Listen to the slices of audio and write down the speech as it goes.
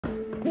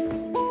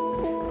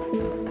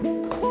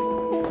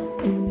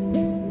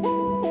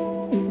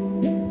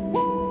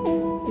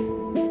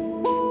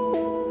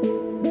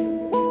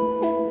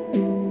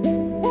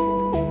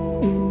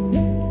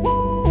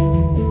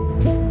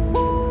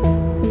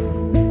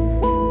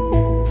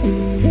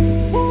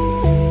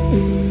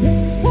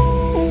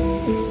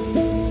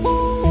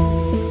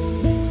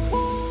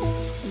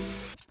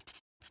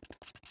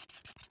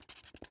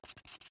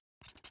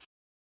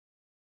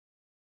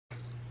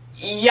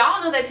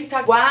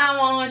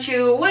want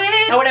you with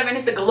it or whatever, and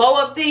it's the glow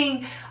up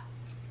thing.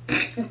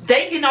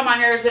 They get on my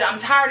nerves, but I'm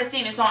tired of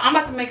seeing it. So I'm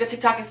about to make a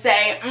TikTok and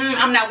say,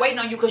 I'm not waiting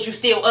on you because you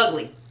still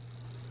ugly.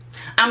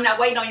 I'm not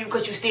waiting on you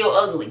because you still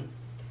ugly.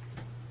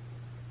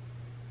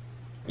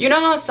 You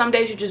know how some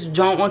days you just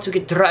don't want to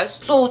get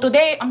dressed? So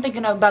today I'm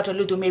thinking about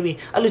maybe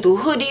a little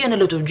hoodie and a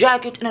little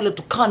jacket and a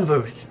little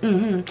Converse.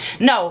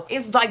 No,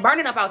 it's like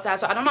burning up outside,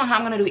 so I don't know how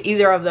I'm gonna do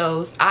either of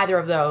those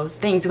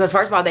things, because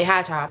first of all, they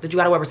high top that you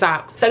gotta wear with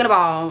socks. Second of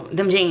all,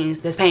 them jeans,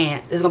 this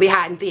pants, it's gonna be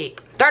hot and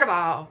thick. Third of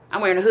all, I'm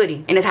wearing a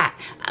hoodie and it's hot.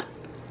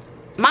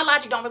 My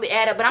logic don't really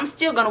add up, but I'm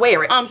still gonna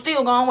wear it. I'm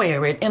still gonna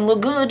wear it and look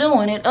good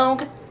doing it.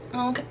 Okay.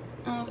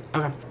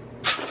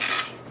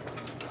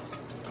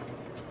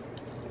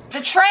 The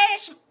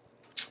trash,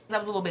 that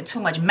was a little bit too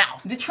much mouth.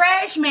 The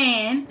trash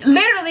man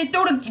literally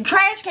threw the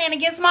trash can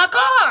against my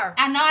car.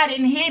 I know I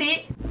didn't hit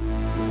it.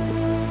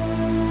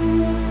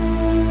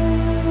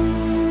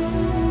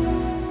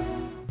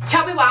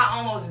 Tell me why I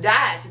almost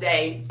died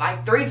today,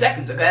 like 3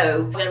 seconds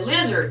ago. That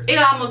lizard, it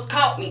almost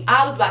caught me. I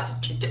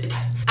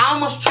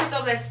almost tripped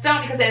over that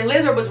stone because that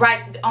lizard was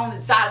right on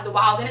the side of the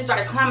wall. Then it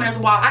started climbing up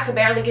the wall. I could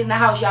barely get in the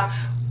house, y'all.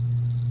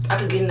 I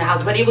could get in the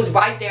house, but it was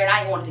right there and I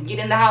didn't want to get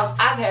in the house.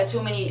 I've had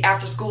too many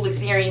after school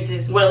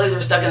experiences with a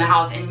lizard stuck in the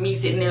house and me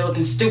sitting there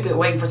looking stupid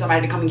waiting for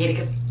somebody to come and get it,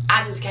 because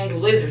I just can't do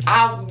lizards.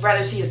 I'd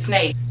rather see a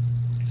snake.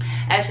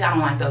 Actually, I don't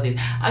like those either.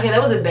 Okay,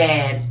 that was a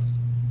bad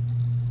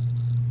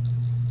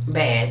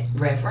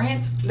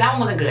reference. That one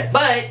wasn't good,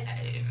 but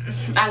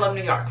I love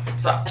New York,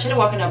 so I should have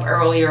woken up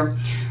earlier.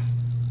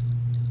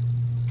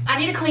 I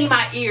need to clean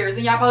my ears,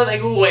 and y'all probably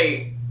like,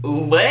 wait,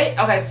 what?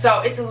 Okay, so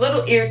it's a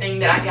little ear thing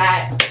that I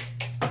got.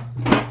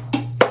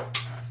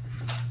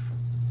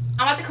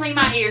 I'm about to clean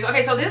my ears.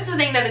 Okay, so this is the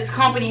thing that this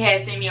company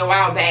had sent me a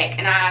while back,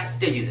 and I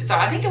still use it. So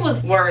I think it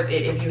was worth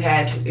it if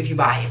you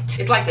buy it.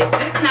 It's like this.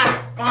 This is not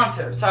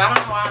sponsored, so I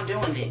don't know why I'm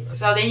doing this.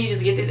 So then you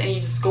just get this and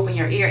you just scoop in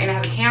your ear, and it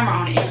has a camera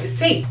on it and you can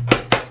see.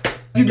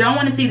 If you don't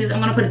want to see this, I'm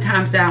gonna put a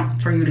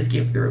timestamp for you to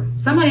skip through.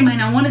 Somebody might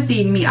not want to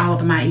see me all up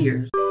in my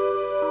ears.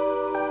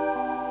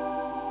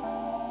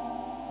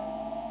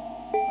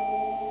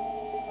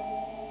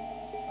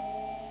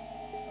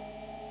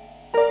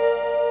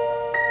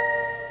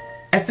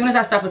 As soon as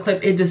I stopped the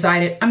clip, it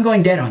decided, I'm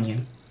going dead on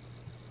you.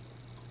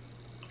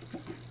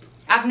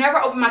 I've never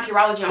opened my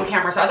Curology on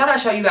camera, so I thought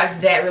I'd show you guys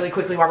that really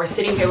quickly while we're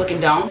sitting here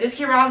looking dumb. This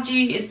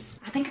Curology is,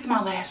 I think it's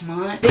my last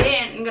month.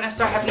 Then I'm gonna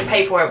start having to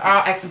pay for it.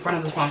 I'll ask in front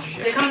of the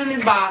sponsorship. It comes in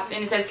this box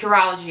and it says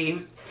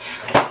Curology.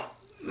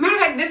 Matter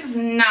of fact, this is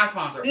not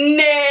sponsored.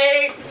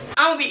 Next!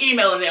 I'm gonna be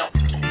emailing them.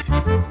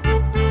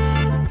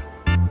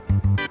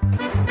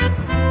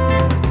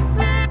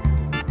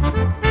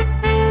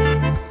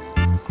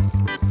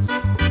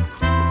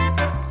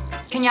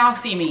 Can y'all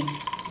see me?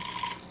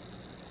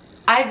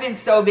 I've been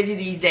so busy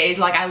these days,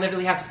 like I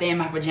literally have to stay in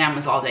my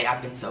pajamas all day.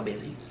 I've been so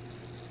busy.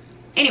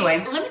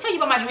 Anyway, let me tell you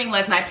about my dream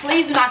last night.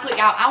 Please do not click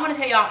out. I want to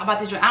tell y'all about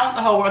this dream. I want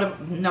the whole world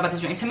to know about this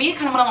dream. To me, it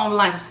kind of went along the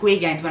lines of Squid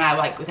Games when I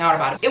thought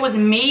about it. It was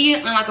me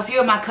and like a few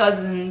of my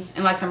cousins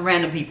and like some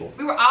random people.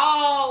 We were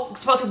all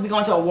supposed to be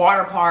going to a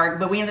water park,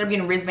 but we ended up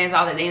getting wristbands,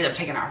 all that. They ended up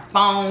taking our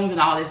phones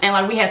and all this. And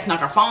like we had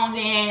snuck our phones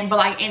in, but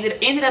like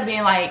ended up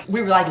being like, we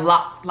were like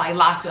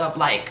locked up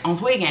like on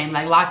Squid Game,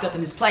 like locked up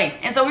in this place.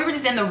 And so we were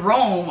just in the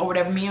room or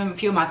whatever, me and a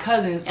few of my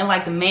cousins, and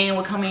like the man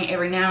would come in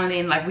every now and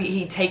then, like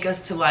he'd take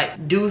us to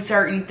like do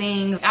certain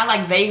things. I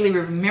like vaguely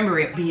remember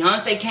it.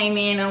 Beyonce came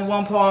in on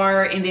one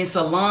part, and then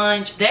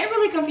Solange. That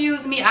really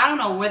confused me. I don't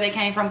know where they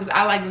came from, because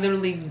I like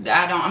literally,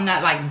 I'm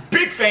not like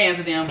big fans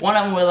of them. One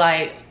of them was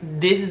like,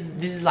 this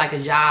is like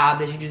a job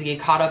that you just get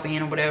caught up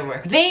in or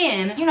whatever.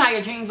 Then, you know how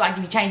your dreams like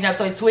to be changing up,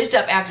 so it switched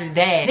up after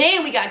that.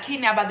 Then we got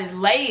kidnapped by this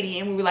lady,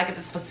 and we were like at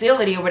this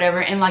facility or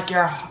whatever, and like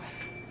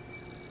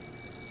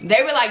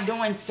they were like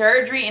doing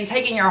surgery and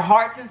taking your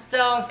hearts and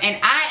stuff, and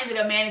I ended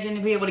up managing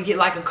to be able to get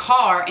like a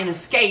car and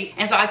escape.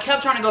 And so I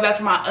kept trying to go back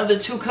for my other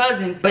two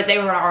cousins, but they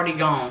were already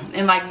gone.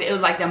 And like it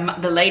was like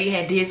the lady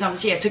had did something.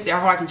 She had took their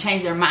hearts and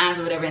changed their minds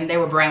or whatever, and they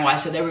were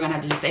brainwashed, so they were gonna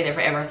have to just stay there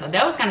forever. So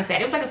that was kind of sad.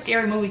 It was like a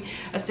scary movie,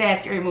 a sad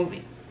scary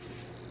movie.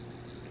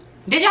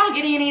 Did y'all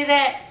get any of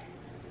that?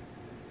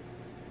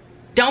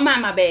 Don't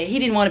mind my bed. He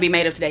didn't want to be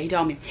made up today. He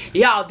told me.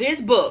 Y'all, this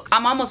book,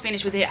 I'm almost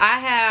finished with it. I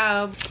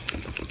have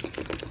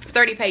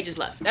 30 pages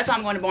left. That's why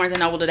I'm going to Barnes &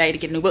 Noble today to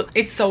get a new book.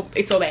 It's so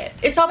bad.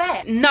 It's so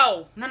bad.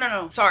 No.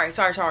 Sorry.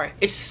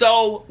 It's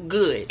so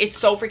good. It's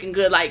so freaking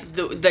good. Like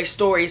the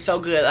story is so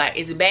good. Like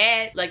it's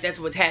bad. Like that's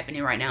what's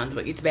happening right now in the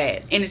book. It's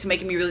bad. And it's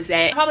making me really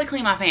sad. I'll probably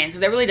clean my fans because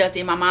they're really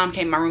dusty. My mom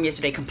came in my room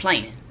yesterday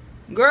complaining.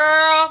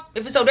 Girl,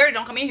 if it's so dirty,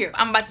 don't come in here.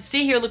 I'm about to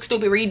sit here, look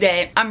stupid, read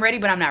that. I'm ready,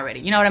 but I'm not ready.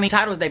 You know what I mean?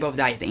 Titles, they both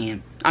die at the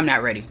end. I'm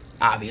not ready,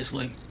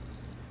 obviously.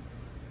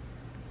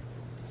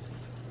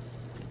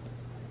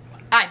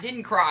 I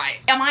didn't cry.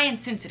 Am I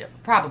insensitive?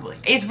 Probably.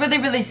 It's really,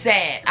 really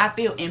sad. I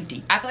feel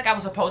empty. I feel like I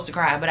was supposed to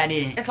cry, but I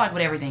didn't. It's like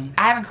with everything.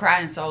 I haven't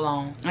cried in so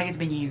long. Like it's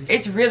been years.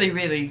 It's really,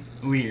 really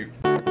weird.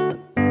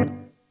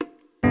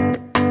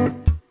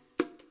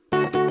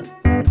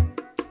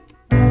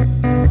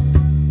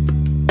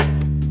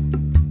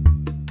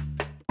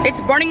 It's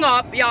burning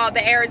up, y'all.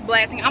 The air is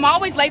blasting. I'm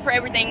always late for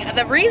everything.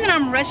 The reason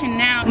I'm rushing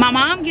now, my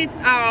mom gets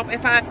off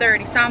at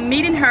 5:30, so I'm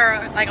meeting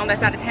her like on that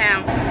side of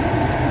town.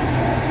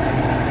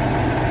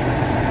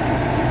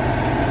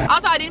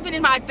 Also, I didn't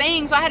finish my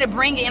thing, so I had to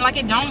bring it, and like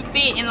it don't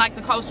fit in like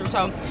the coaster,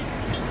 so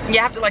you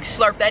have to like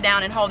slurp that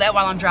down and hold that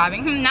while I'm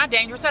driving. Not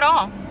dangerous at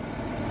all.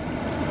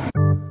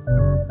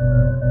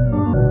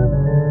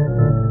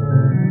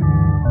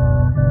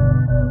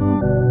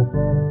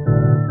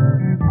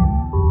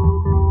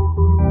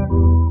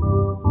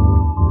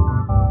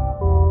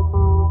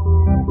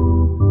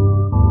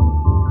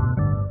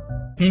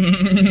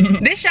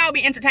 This shall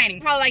be entertaining.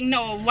 Probably like,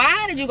 no,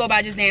 why did you go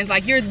buy Just Dance?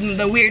 Like, you're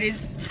the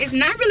weirdest. It's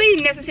not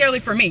really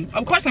necessarily for me.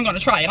 Of course I'm gonna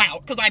try it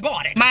out because I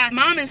bought it. My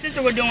mom and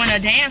sister were doing a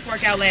dance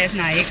workout last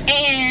night,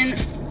 and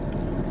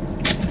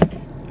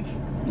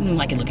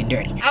like it looking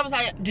dirty. I was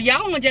like, do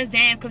y'all want Just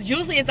Dance? Because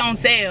usually it's on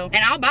sale and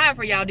I'll buy it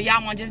for y'all. Do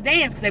y'all want Just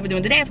Dance? Because they were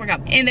doing the dance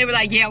workout. And they were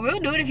like, yeah, we'll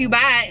do it if you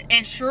buy it.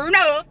 And sure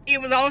enough,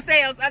 it was on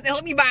sale. So I said,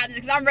 help me buy this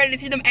because I'm ready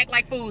to see them act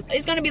like fools.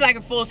 It's gonna be like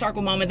a full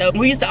circle moment though.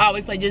 We used to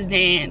always play Just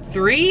Dance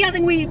 3, I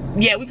think we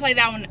played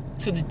that one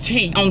to the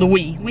T on the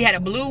Wii. We had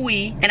a blue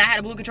Wii and I had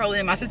a blue controller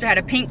and my sister had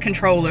a pink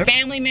controller.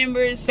 Family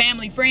members,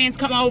 family friends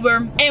come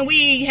over and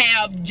we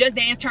have Just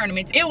Dance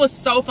tournaments. It was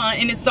so fun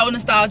and it's so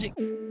nostalgic.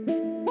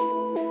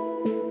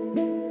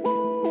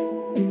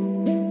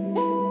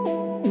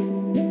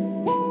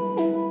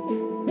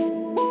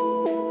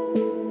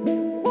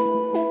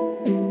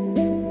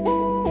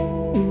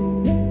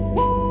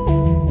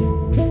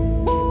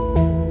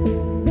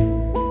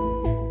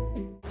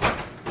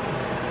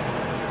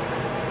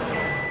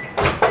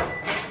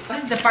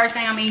 The first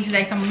thing I'm eating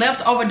today, some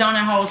leftover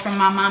donut holes from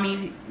my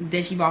mommy's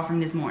that she bought from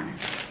this morning.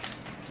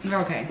 They're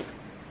okay.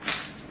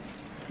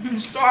 I'm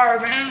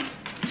starving.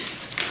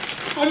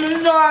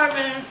 I'm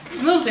starving.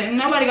 Listen,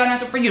 nobody got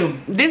nothing for you.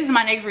 This is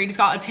my next read. It's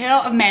called A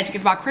Tale of Magic.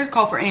 It's by Chris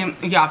Colfer, and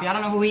y'all, if y'all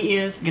don't know who he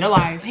is, get a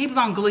life. He was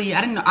on Glee.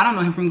 I don't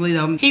know him from Glee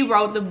though. He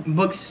wrote the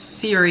book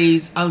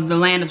series of The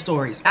Land of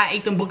Stories. I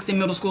ate them books in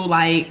middle school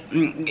like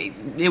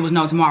it was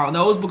no tomorrow.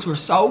 Those books were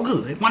so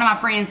good. One of my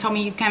friends told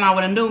me he came out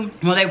with a new,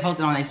 well, they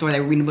posted on their story, they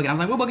were reading the book, and I was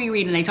like, what book are you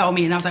reading? And they told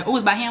me, and I was like, oh,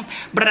 it's by him.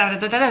 And I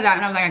was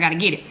like, I gotta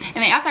get it.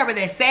 And then after I read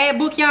that sad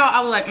book, y'all,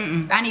 I was like,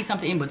 I need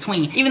something in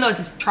between. Even though it's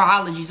a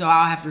trilogy, so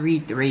I'll have to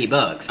read 3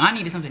 books. I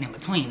needed something in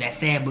between that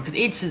sad book because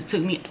it just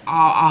took me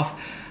all off.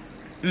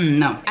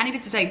 No, I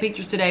needed to take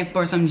pictures today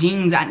for some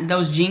jeans.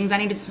 Those jeans I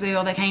needed to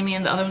sell that came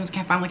in. The other ones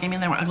finally came in.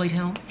 They were ugly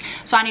too.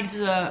 So I needed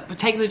to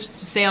take pictures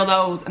to sell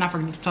those, and I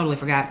totally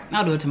forgot.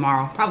 I'll do it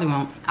tomorrow. Probably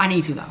won't. I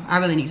need to though. I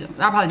really need to.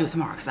 I'll probably do it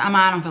tomorrow because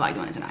I don't feel like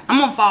doing it tonight.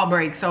 I'm on fall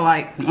break, so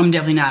like I'm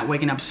definitely not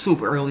waking up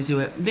super early to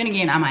it. Then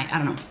again, I might. I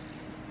don't know.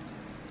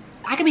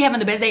 I could be having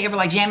the best day ever,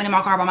 like jamming in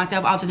my car by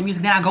myself out to the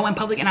music. Then I go in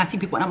public and I see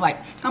people and I'm like,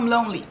 I'm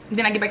lonely.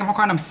 Then I get back in my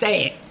car and I'm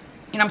sad.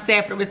 And I'm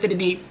sad for the rest of the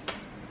day.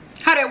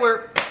 How that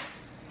work?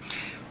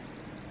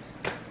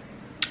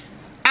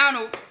 I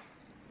don't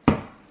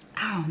know.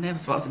 Oh, that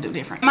was supposed to do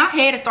different. My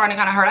head is starting to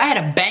kind of hurt. I had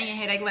a banging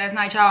headache last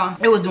night, y'all.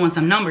 It was doing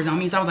some numbers on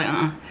me, so I was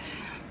like,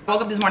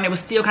 Woke up this morning, it was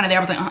still kind of there.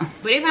 I was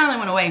like, But it finally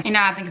went away, and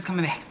now I think it's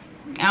coming back.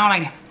 I don't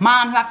like that.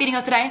 Mom's not feeding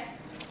us today.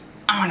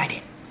 I don't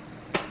like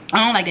that.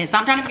 I don't like that. So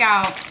I'm trying to figure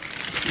out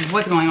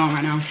what's going on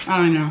right now. I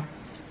don't even know.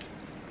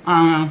 I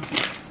don't know.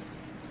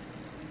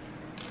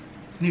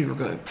 These were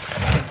good.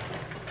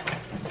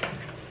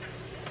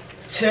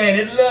 Turn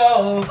it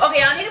low.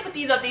 Okay, I need to put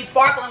these up, these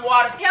sparkling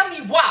waters. Tell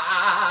me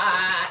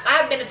why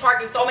I've been to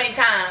Target so many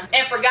times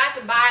and forgot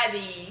to buy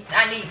these.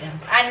 I need them.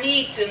 I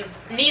need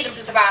them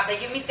to survive. They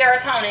give me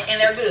serotonin and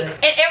they're good.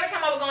 And every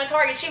time I was going to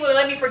Target, she would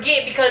let me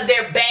forget because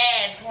they're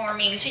bad for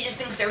me. She just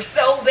thinks they're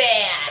so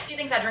bad. She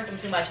thinks I drink them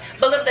too much.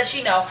 But little does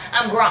she know,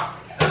 I'm grown.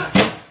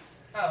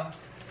 Oh,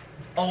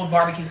 old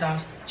barbecue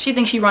sauce. She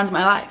thinks she runs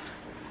my life.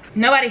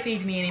 Nobody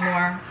feeds me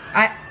anymore.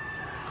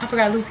 I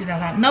forgot Lucy's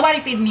outside. Nobody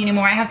feeds me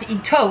anymore. I have to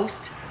eat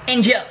toast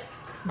and jelly.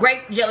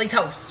 Grape jelly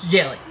toast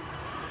jelly.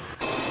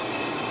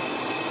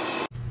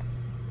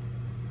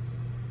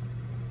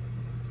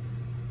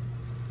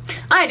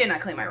 I did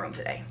not clean my room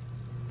today.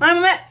 I'm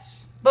a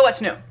mess. But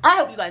what's new? I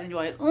hope you guys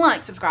enjoyed.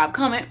 Like, subscribe,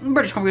 comment.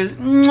 British Converse.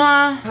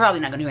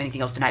 Probably not gonna do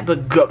anything else tonight,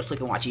 but go to sleep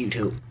and watch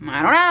YouTube.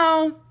 I don't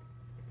know.